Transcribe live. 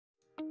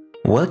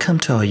Welcome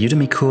to our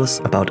Udemy course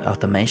about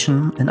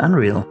automation in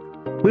Unreal.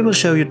 We will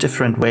show you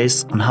different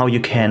ways on how you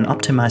can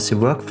optimize your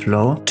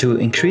workflow to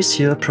increase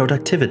your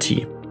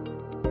productivity.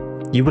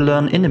 You will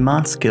learn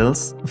in-demand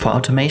skills for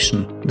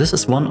automation. This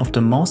is one of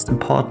the most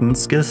important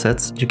skill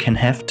sets you can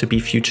have to be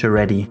future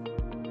ready.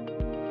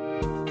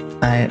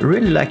 I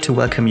really like to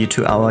welcome you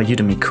to our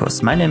Udemy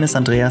course. My name is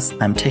Andreas,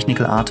 I'm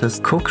technical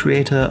artist,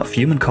 co-creator of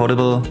Human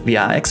Codable,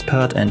 VR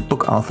expert and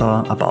book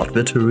author about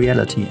virtual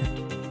reality.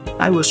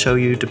 I will show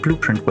you the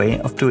blueprint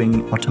way of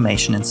doing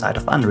automation inside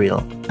of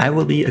Unreal. I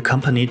will be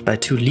accompanied by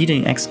two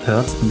leading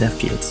experts in their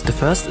fields. The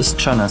first is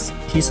Jonas.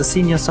 He's a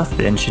senior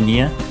software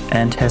engineer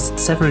and has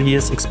several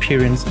years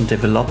experience in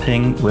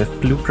developing with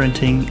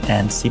blueprinting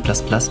and C++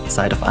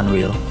 inside of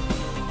Unreal.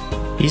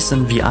 He's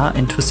an VR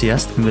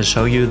enthusiast and will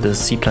show you the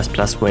C++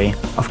 way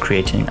of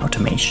creating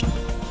automation.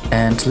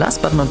 And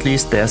last but not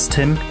least, there's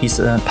Tim. He's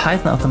a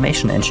Python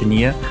automation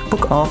engineer,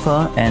 book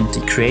author, and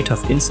the creator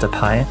of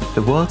InstaPy,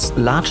 the world's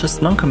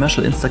largest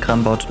non-commercial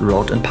Instagram bot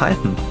wrote in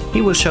Python. He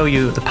will show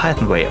you the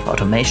Python way of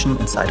automation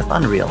inside of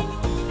Unreal.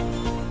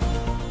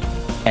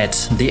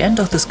 At the end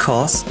of this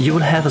course, you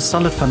will have a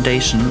solid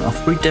foundation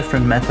of 3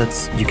 different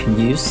methods you can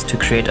use to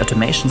create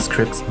automation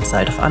scripts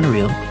inside of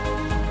Unreal.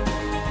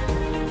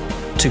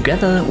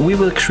 Together, we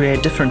will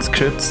create different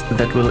scripts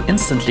that will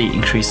instantly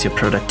increase your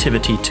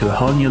productivity to a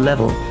whole new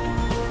level.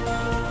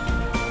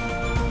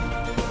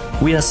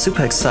 We are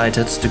super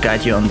excited to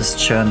guide you on this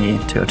journey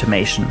to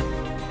automation.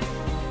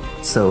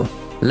 So,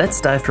 let's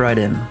dive right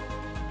in.